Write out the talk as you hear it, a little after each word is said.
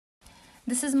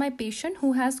this is my patient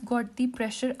who has got the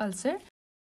pressure ulcer.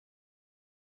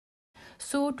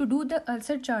 So to do the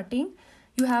ulcer charting,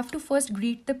 you have to first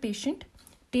greet the patient,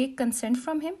 take consent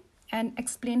from him, and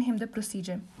explain him the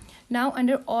procedure. Now,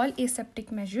 under all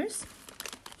aseptic measures,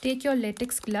 take your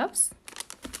latex gloves,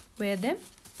 wear them.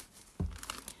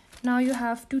 Now you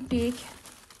have to take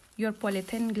your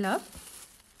polythene glove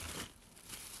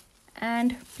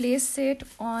and place it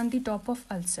on the top of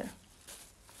ulcer.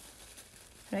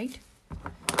 Right?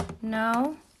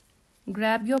 Now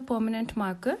grab your permanent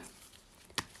marker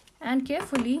and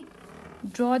carefully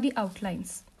draw the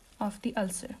outlines of the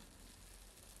ulcer.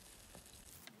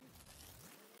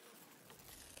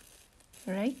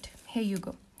 Right? Here you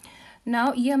go.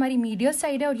 Now ये हमारी medial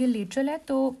side है और ये lateral है,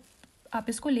 तो आप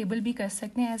इसको label भी कर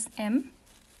सकते हैं as M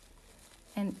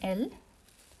and L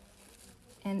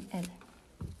and L.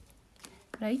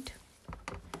 Right?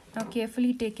 Now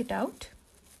carefully take it out.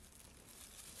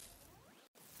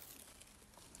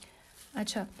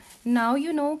 अच्छा, now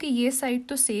you know कि ये साइड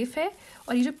तो सेफ है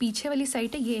और ये जो पीछे वाली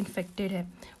साइड है ये इन्फेक्टेड है.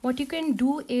 What you can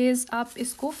do is आप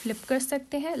इसको फ्लिप कर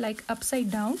सकते हैं like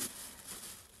upside down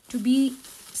to be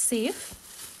safe.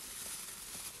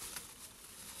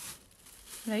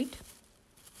 Right?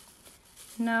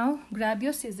 Now grab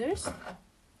your scissors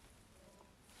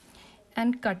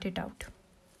and cut it out.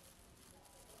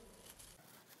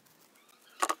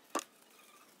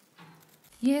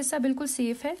 ये हिस्सा बिल्कुल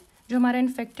सेफ है. जो हमारा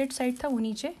इन्फेक्टेड साइड था वो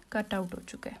नीचे कट आउट हो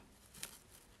चुका है.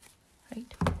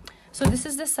 Right. So this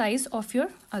is the size of your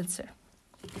ulcer.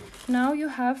 Now you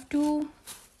have to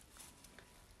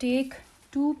take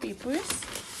two papers.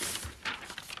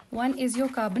 One is your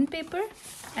carbon paper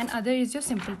and other is your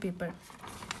simple paper.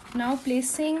 Now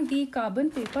placing the carbon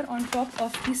paper on top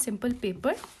of the simple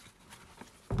paper,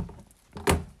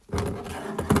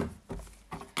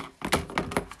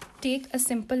 take a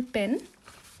simple pen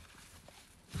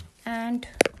and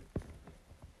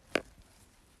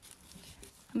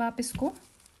अब आप इसको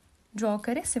draw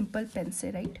करें simple pen से.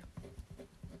 Right.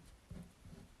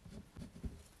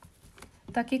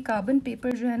 ताकि carbon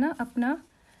paper जो है ना अपना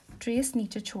ट्रेस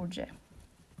नीचे छोड़ जाए.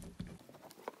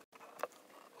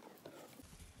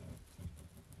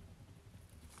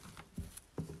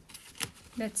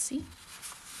 Let's see.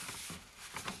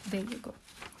 There you go.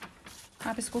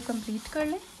 आप इसको कंप्लीट कर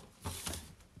लें.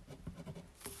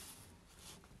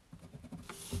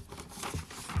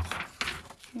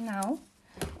 Now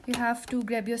you have to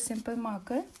grab your simple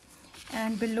marker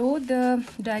and below the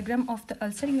diagram of the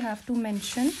ulcer you have to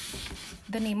mention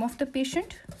the name of the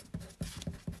patient,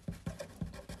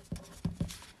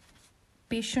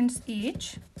 patient's age,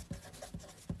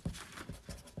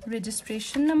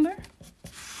 registration number,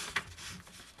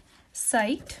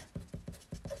 site,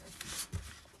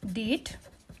 date,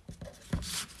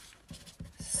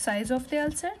 size of the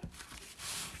ulcer.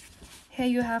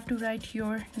 Here you have to write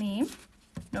your name,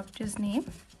 doctor's name.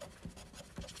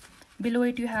 Below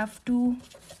it you have to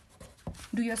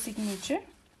do your signature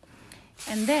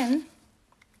and then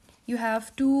you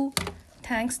have to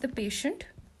thanks the patient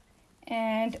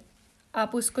and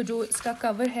आप उसको जो इसका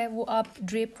cover है वो आप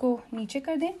drape को नीचे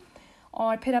कर दें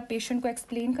और फिर आप पेशेंट को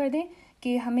एक्सप्लेन कर दें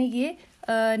कि हमें ये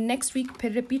नेक्स्ट वीक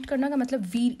फिर रिपीट करना का मतलब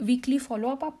वीकली फॉलो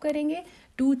अप आप करेंगे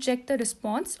to check the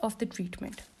response of the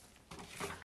treatment.